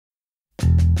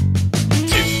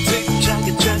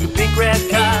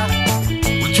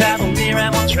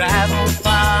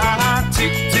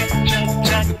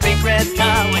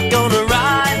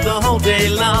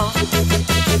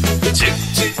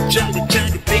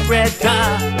red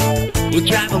car. We'll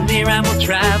travel near and we'll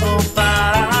travel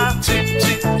far. Toot,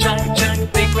 toot, chunk,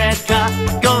 chunk, big red car.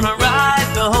 Gonna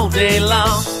ride the whole day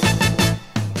long.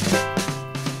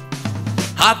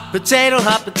 Hot potato,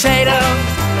 hot potato.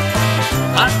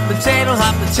 Hot potato,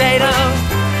 hot potato.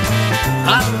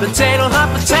 Hot potato, hot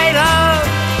potato.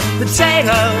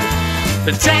 Potato,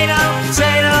 potato,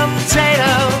 potato,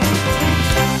 potato.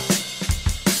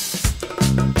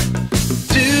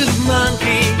 Do the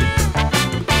monkey.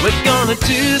 We're gonna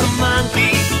do the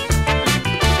monkey.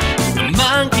 The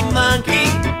monkey, monkey.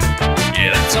 Yeah,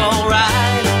 that's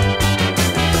alright.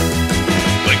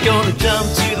 We're gonna jump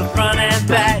to the front and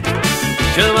back.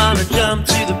 Come on and jump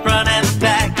to the front and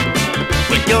back.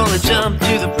 We're gonna jump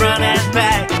to the front and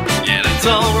back. Yeah, that's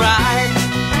alright.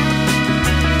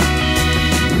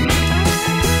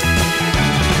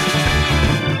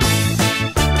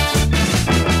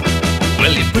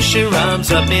 Well, you push your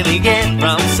arms up in the air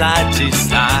from side to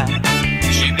side.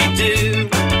 Shooby-doo.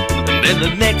 And then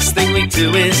the next thing we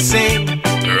do is sing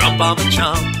Rump on the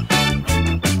Chomp.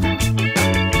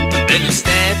 Then you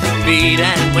stamp your feet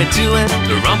and we're doing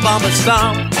the Rump on the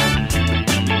Stomp.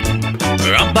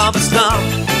 Rump on the Stomp.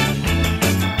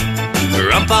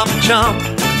 Rump on the Chomp.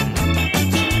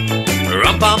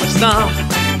 Rump on the Stomp.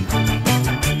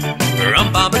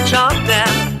 Rump on the Chomp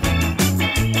now.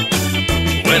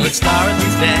 Well, it's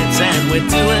Dorothy's dance and we're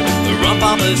doing the Rump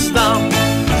on the Stomp.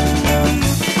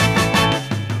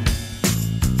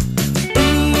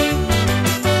 Ooh,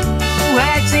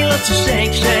 Wagsy loves to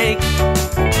shake, shake.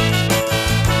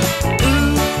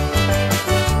 Ooh,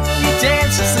 he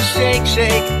dances to shake,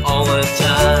 shake all the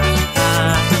time.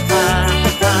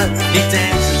 He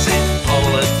dances it all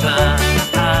the time.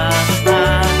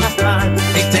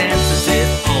 He dances it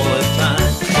all the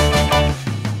time.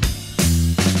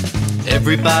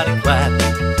 Everybody clap,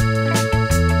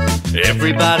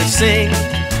 everybody sing.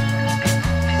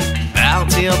 Bow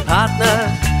to your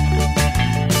partner,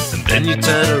 and then you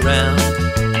turn around.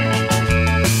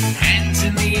 Hands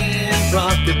in the air,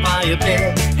 rocked by your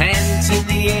bed. Hands in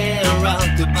the air,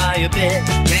 rocked by your bed.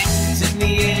 Hands in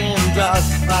the air,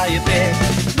 rocked by your bed.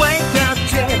 Wake up,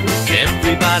 Jeff,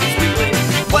 everybody's feeling.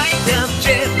 Wake up,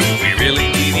 Jeff, we really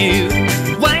need you.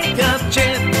 Wake up,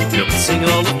 Jeff, come sing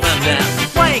all the fun now.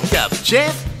 Wake up,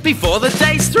 Jeff, before the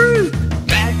day's through.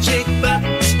 Magic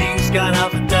buttons, he's got all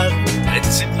the dozen.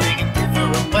 Let's him ring in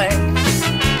different ways.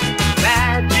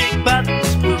 Magic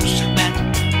buttons, push and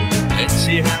magic. Let's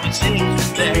hear how he sings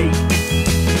today.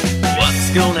 What's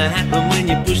gonna happen when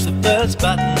you push the first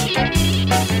button?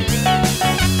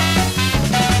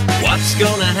 What's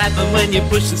gonna happen when you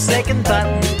push the second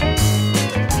button?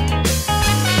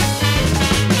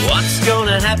 What's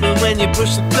gonna happen when you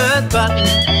push the third button?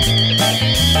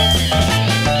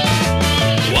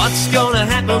 What's gonna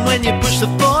happen when you push the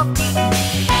fourth button?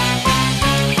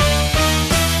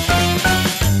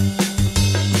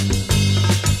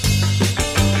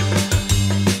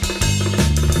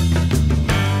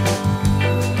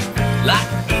 Like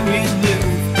Emu Blue,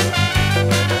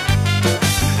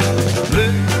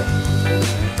 blue,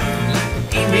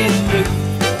 like Emu Blue.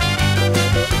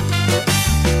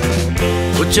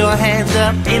 Put your hands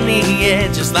up in the air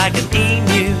just like an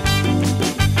emu.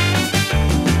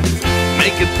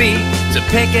 Make a beat to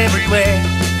peck everywhere,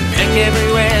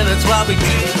 that's what we do.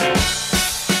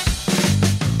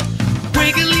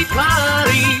 Wiggly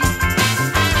party,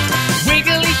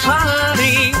 wiggly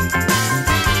party,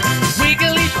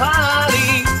 wiggly party.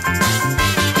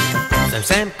 Stamp,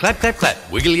 stamp, clap, clap, clap,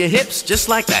 wiggle your hips just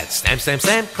like that. Stamp, stamp,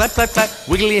 stamp, clap, clap, clap,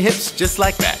 wiggle your hips just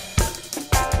like that.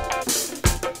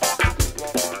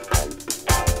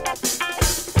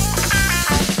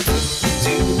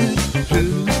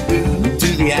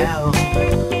 The owl.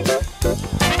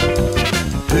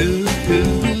 Hoo, hoo,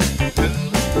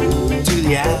 hoo, to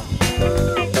the owl.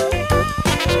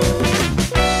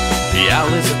 The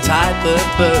owl is a type of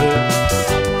bird.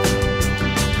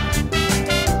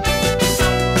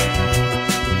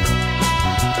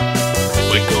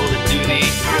 We're gonna do the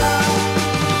owl.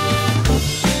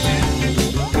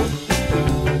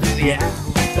 Do the owl.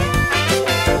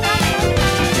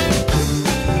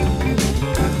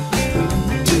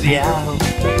 Do the owl.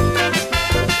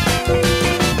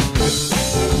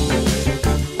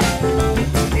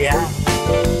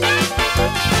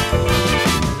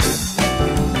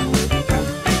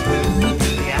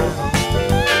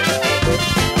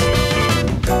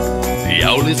 The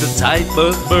owl is a type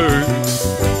of bird.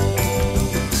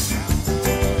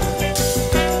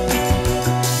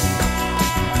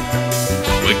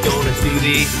 We're gonna do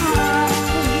the